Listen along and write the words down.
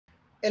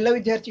ಎಲ್ಲ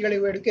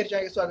ವಿದ್ಯಾರ್ಥಿಗಳಿಗೆ ಎಡುಕೇರ್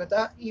ಚಾನಲ್ಗೆ ಸ್ವಾಗತ.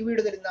 ಈ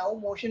ವಿಡಿಯೋದಲ್ಲಿ ನಾವು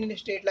motion in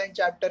straight line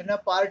chapter ನ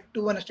ಪಾರ್ಟ್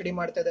 2 ಅನ್ನು ಸ್ಟಡಿ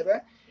ಮಾಡ್ತಾ ಇದ್ದೇವೆ.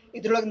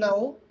 ಇದರೊಳಗೆ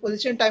ನಾವು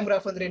ಪೊಸಿಷನ್ ಟೈಮ್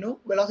ಗ್ರಾಫ್ ಅಂದ್ರೇನು,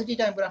 ವೆಲಾಸಿಟಿ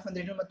ಟೈಮ್ ಗ್ರಾಫ್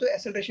ಅಂದ್ರೇನು ಮತ್ತು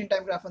ಆಕ್ಸಲರೇಷನ್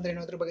ಟೈಮ್ ಗ್ರಾಫ್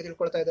ಅಂದ್ರೇನು ಅದ್ರ ಬಗ್ಗೆ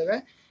ತಿಳ್ಕೊಳ್ತಾ ಇದ್ದೇವೆ.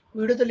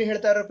 ವಿಡಿಯೋದಲ್ಲಿ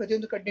ಹೇಳ್ತಾ ಇರೋ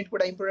ಪ್ರತಿಯೊಂದು ಕಂಟೆಂಟ್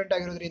ಕೂಡ ಇಂಪಾರ್ಟೆಂಟ್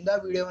ಆಗಿರೋದ್ರಿಂದ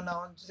ವಿಡಿಯೋವನ್ನು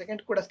ಒಂದು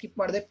ಸೆಕೆಂಡ್ ಕೂಡ ಸ್ಕಿಪ್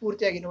ಮಾಡದೆ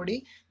ಪೂರ್ತಿಯಾಗಿ ನೋಡಿ.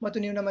 ಮತ್ತು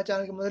ನೀವು ನಮ್ಮ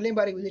ಚಾನಲ್ಗೆ ಮೊದಲನೇ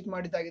ಬಾರಿ ವಿಸಿಟ್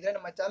ಮಾಡಿದ್ದಾಗಿದ್ರೆ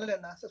ನಮ್ಮ ಚಾನಲ್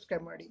ಅನ್ನು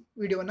ಸಬ್ಸ್ಕ್ರೈಬ್ ಮಾಡಿ.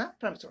 ವಿಡಿಯೋವನ್ನು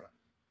ಪ್ರಾರಂಭಿಸೋಣ.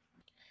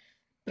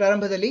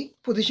 ಪ್ರಾರಂಭದಲ್ಲಿ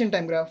position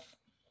time graph.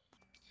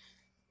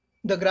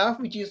 The graph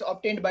which is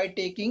obtained by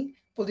taking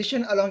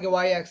position along a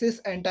y-axis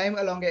and time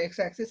along a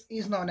x-axis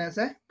is known as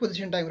a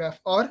position time graph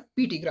or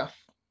PT graph.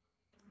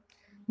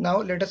 Now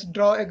let us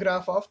draw a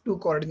graph of two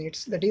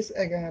coordinates, that is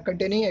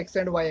containing x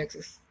and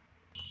y-axis.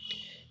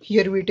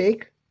 Here we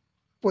take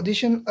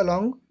position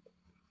along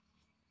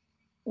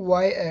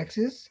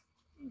y-axis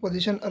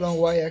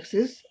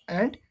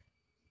and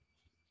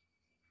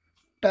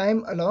time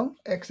along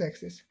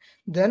x-axis.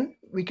 Then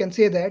we can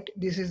say that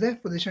this is a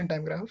position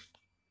time graph.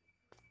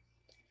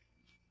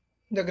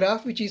 The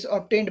graph which is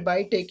obtained by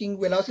taking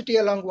velocity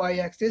along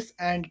y-axis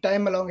and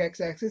time along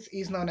x-axis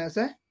is known as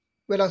a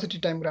velocity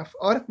time graph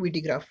or VT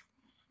graph.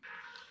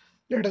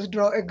 Let us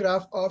draw a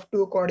graph of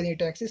two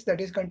coordinate axes, that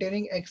is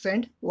containing x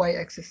and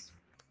y-axis.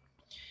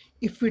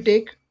 If we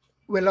take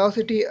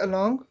velocity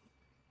along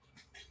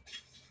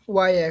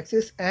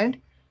y-axis and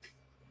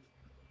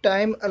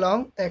time along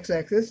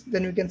x-axis,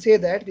 then we can say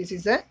that this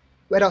is a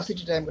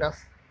velocity time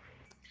graph.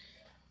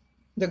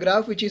 The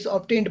graph which is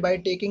obtained by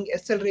taking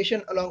acceleration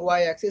along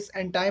y-axis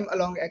and time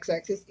along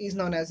x-axis is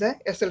known as a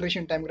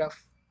acceleration time graph.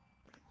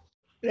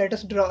 Let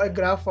us draw a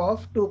graph of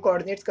two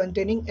coordinates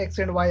containing x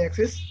and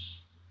y-axis.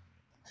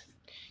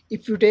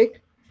 If you take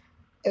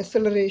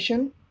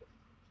acceleration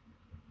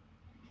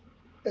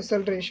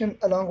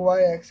along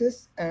y-axis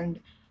and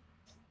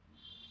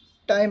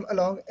time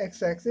along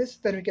x-axis,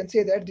 then we can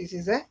say that this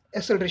is a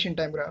acceleration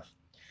time graph.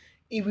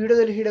 ಈ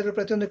ವಿಡಿಯೋದಲ್ಲಿ ಹೇಳಿರೋ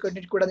ಪ್ರತಿಯೊಂದು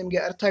content ಕೂಡ ನಿಮಗೆ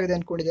ಅರ್ಥ ಆಗಿದೆ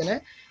ಅಂದ್ಕೊಂಡಿದ್ದೇನೆ.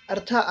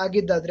 ಅರ್ಥ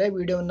ಆಗಿದ್ದಾದರೆ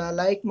ವಿಡಿಯೋನ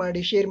ಲೈಕ್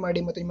ಮಾಡಿ, ಶೇರ್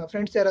ಮಾಡಿ ಮತ್ತು ನಿಮ್ಮ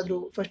ಫ್ರೆಂಡ್ಸ್ ಯಾರಾದರೂ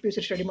ಫಸ್ಟ್ PUC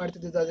ಸ್ಟಡಿ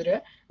ಮಾಡ್ತಿದ್ದಾದರೆ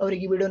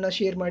ಅವರಿಗೆ ಈ ವಿಡಿಯೋನ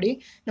ಶೇರ್ ಮಾಡಿ,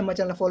 ನಮ್ಮ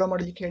ಚಾನಲ್ ಫಾಲೋ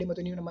ಮಾಡಲಿಕ್ಕೆ ಹೇಳಿ.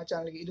 ಮತ್ತು ನೀವು ನಮ್ಮ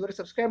ಚಾನಲ್ಗೆ ಇದುವರೆಗೆ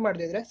ಸಬ್ಸ್ಕ್ರೈಬ್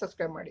ಮಾಡದಿದ್ದರೆ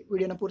ಸಬ್ಸ್ಕ್ರೈಬ್ ಮಾಡಿ.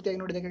 ವಿಡಿಯೋನ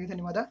ಪೂರ್ತಿಯಾಗಿ ನೋಡಿದ್ದಕ್ಕಾಗಿ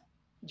ಧನ್ಯವಾದ.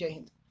 ಜೈ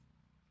ಹಿಂದ್.